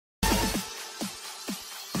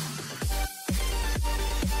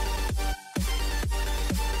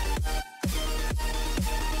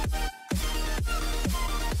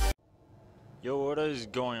What is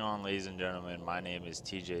going on, ladies and gentlemen? My name is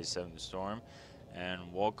TJ7 Storm, and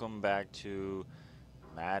welcome back to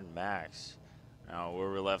Mad Max. Now,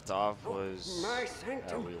 where we left off was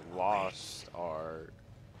that we lost our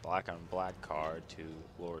black on black card to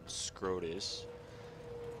Lord Scrotus,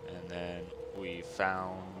 and then we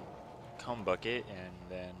found Cumbucket, and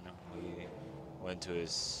then we went to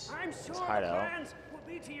his hideout. Plans will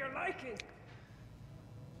be to your liking.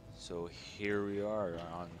 So here we are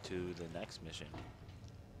on to the next mission.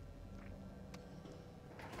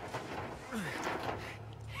 Come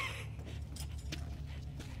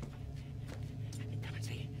and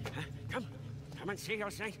see. Huh? Come and see,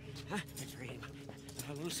 you'll say. Huh? A dream. A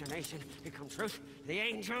hallucination become truth. The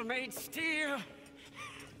angel made steel.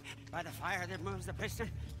 By the fire that moves the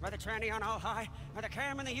piston, by the tranny on all high, by the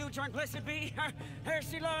cam and the U-joint blessed be, there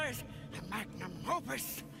she lies, the Magnum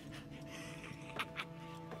Opus.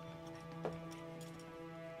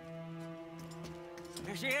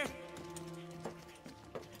 There she is.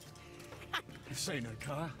 This ain't her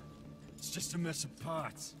car. It's just a mess of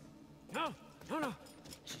parts. No.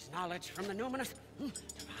 She's knowledge from the numinous,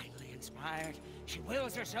 divinely inspired. She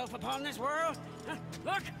wills herself upon this world.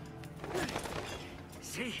 Look!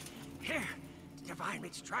 See, here. Divine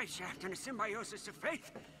meets drive shaft and a symbiosis of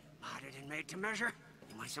faith. Modded and made to measure.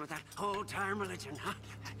 You want some of that old-time religion, huh?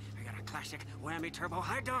 We got a classic whammy turbo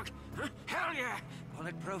high dog, huh? Hell yeah!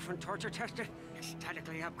 Bulletproof and torture tested.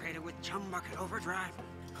 Statically upgraded with chum bucket overdrive.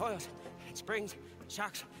 Coils and springs,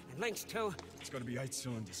 shocks and links too. It's gotta be 8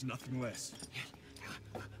 cylinders, nothing less.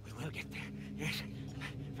 We will get there, yes.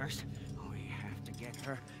 First, we have to get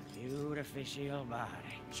her beautificial body.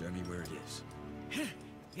 Show me where it is.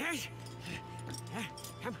 Yes?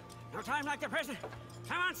 Come, no time like the present.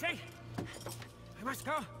 Come on, Sid. We must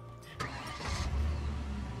go.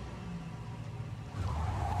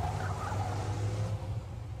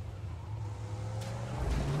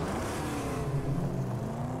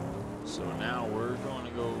 So now we're going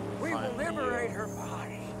to go We will liberate her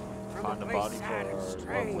body from the place sad and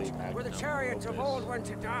strange, where the chariots of old went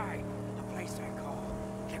to die. A place I call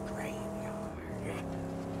the graveyard.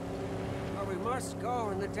 But we must go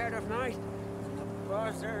in the dead of night, when the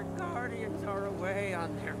buzzard guardians are away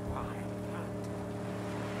on their wild hunt.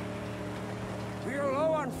 We are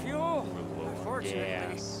low on fuel.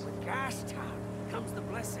 Unfortunately, with gas town comes the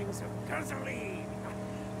blessings of gasoline.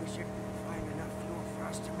 We should find enough fuel for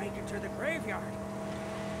us to make it to the graveyard.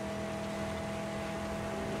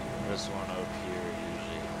 This one up here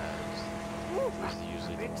usually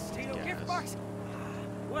has Big steel gas. gift box.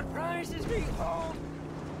 What prizes we hold?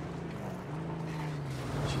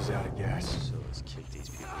 She's out of gas. So let's kick these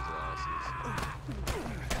people's asses.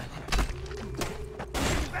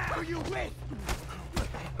 Who are you with?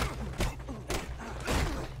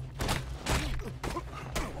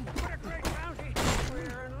 What a great bounty!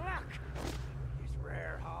 We're in luck. This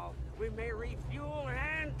rare haul, we may refuel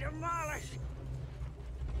and demolish.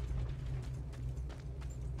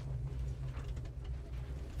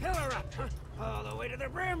 Fill her up, huh? All the way to the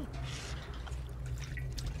brim.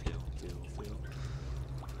 Fill.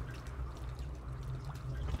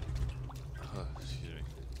 Excuse me.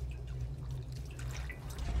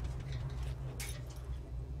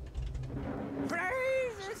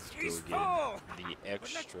 Praise! She's Go full. get the But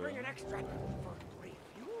let's extra. bring an extra for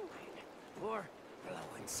refueling or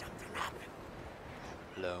blowing something up.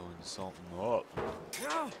 Blowing something up.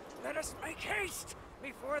 Now, let us make haste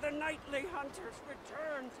before the nightly hunters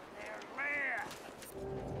return to their lair.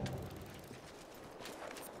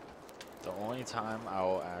 The only time I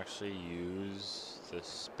will actually use the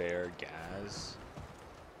spare gas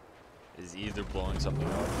is either blowing something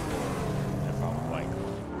up or if I'm like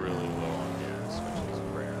really low on gas, which is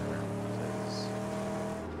rare because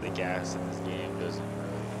the gas in this game isn't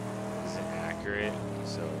accurate,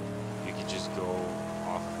 so you can just go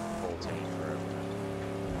off full tank forever.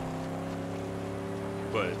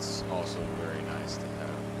 But it's also very nice to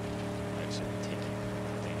have actually taking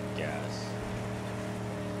gas.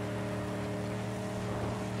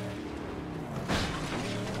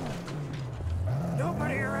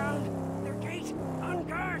 Nobody around. Their gate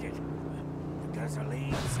unguarded. The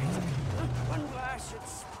gasoline says one blast should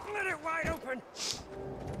split it wide open.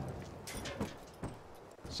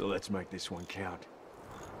 So let's make this one count.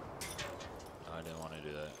 No, I didn't want to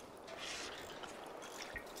do that.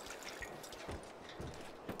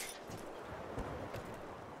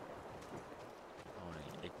 I want to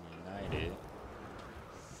ignite it.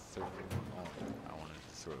 I wanted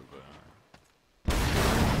to throw it, but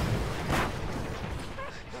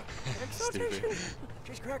Exaltation!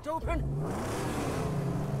 She's cracked open.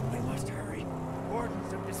 We must hurry.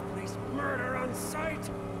 Wardens of this place murder on sight.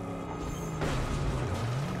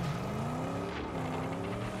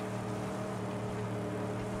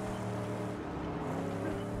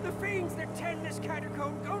 fiends that tend this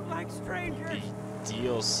catacomb don't like strangers. The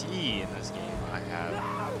DLC in this game I have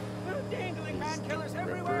No! Dangling man is killers the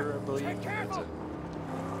everywhere. Ripper, I believe. Take careful.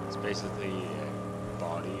 It's basically a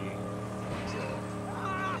body. It's a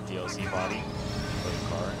DLC body for the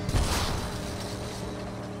car.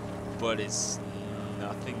 But it's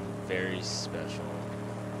nothing very special.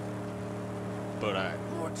 But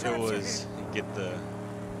it was get the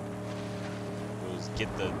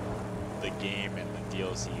game and the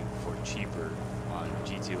DLC for cheaper on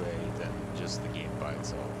G2A than just the game by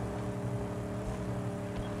itself.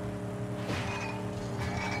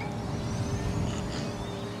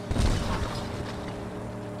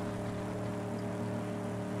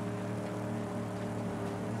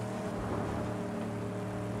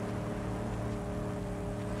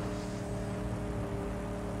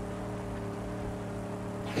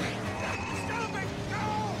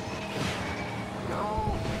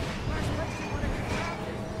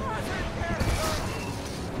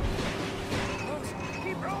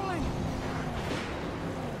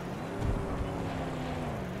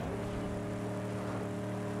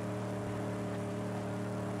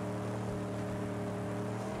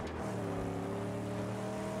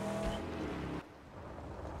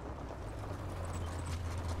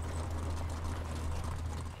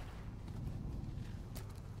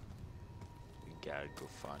 Gotta go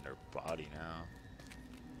find our body now.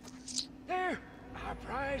 There! Our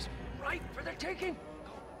prize, right for the taking!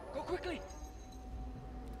 Go quickly!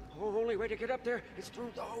 Only way to get up there is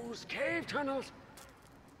through those cave tunnels!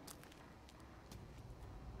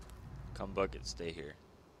 Come bucket, stay here.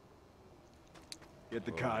 Get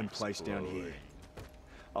the car in place down here.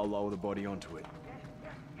 I'll lower the body onto it.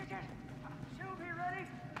 Yes. She'll be ready.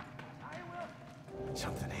 I will.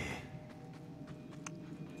 Something here.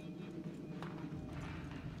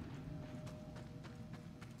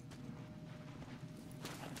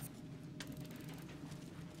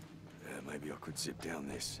 Maybe I could zip down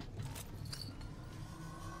this.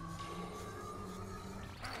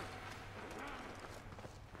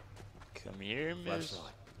 Come here, miss.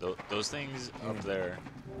 Those things up there,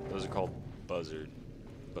 those are called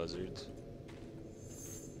buzzards.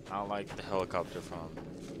 Not like the helicopter from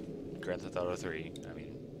Grand Theft Auto 3. I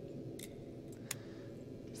mean,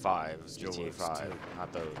 5, GTA 5,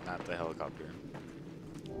 not the helicopter.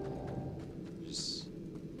 Just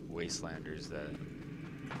wastelanders that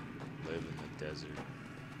live in the desert.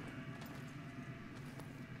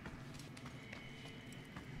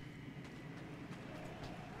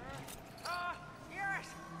 Yes!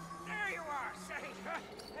 There you are, safe!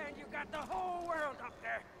 And you got the whole world up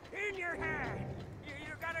there, in your hand!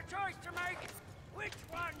 You got a choice to make! Which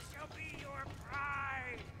one shall be your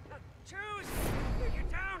prize? Choose!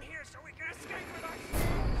 Get down here so we can escape with our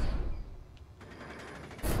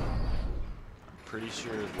I'm pretty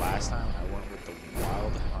sure last time I went with the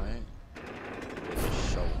wild hunt with a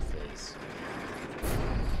shovel face.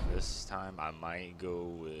 This time I might go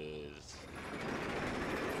with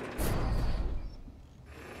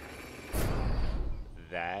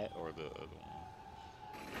that or the other one.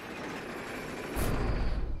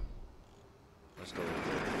 Let's go with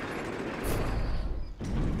it.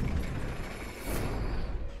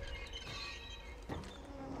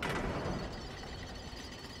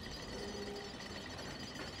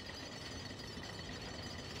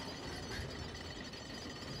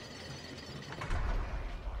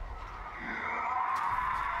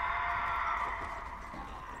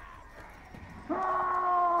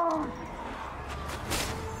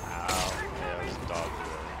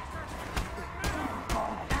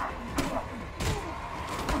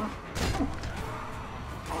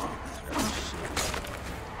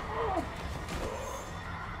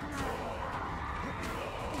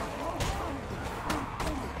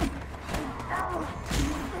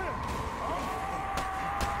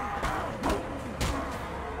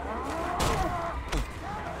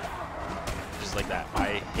 Like that.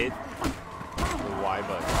 I hit the Y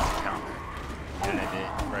button to counter, and I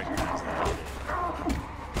didn't recognize that I hit it.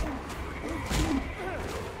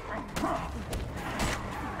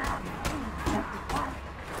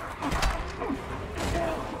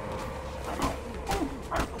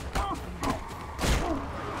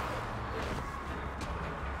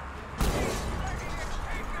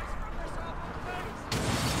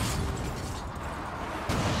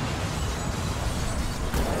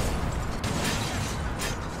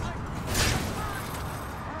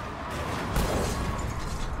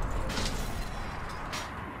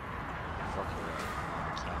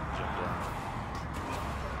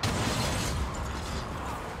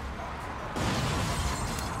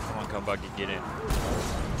 Come bucket, get in.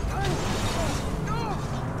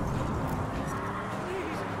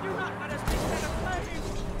 Please, you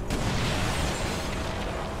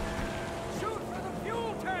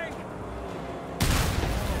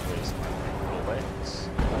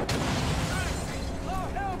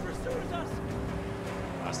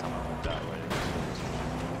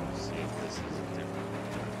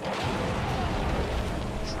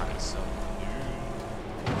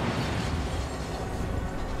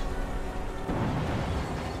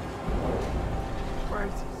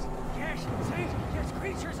Yes, see? Yes,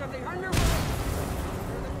 creatures of the underworld.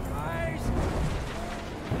 They're the prize.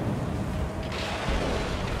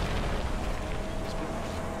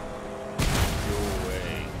 Go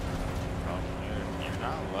away. You're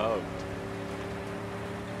not loved.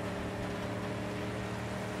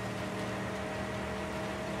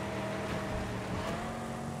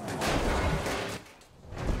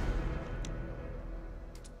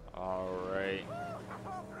 Alright.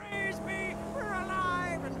 Praise be, we're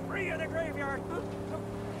alive and free of the graveyard.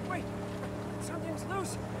 Wait, something's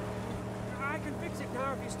loose. I can fix it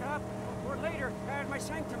now if you stop. Or later, at my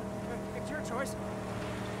sanctum. It's your choice.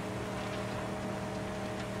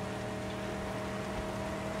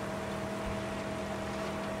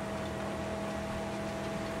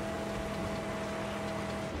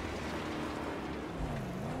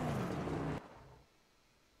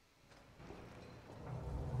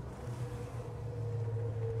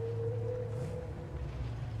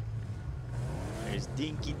 There's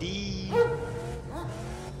Dinky D.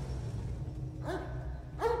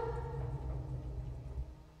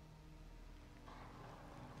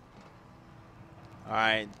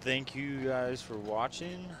 Alright, thank you guys for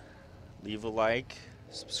watching. Leave a like,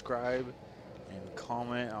 subscribe, and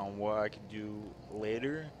comment on what I could do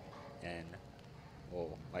later. And,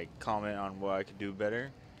 well, like, comment on what I could do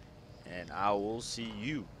better. And I will see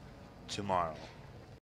you tomorrow.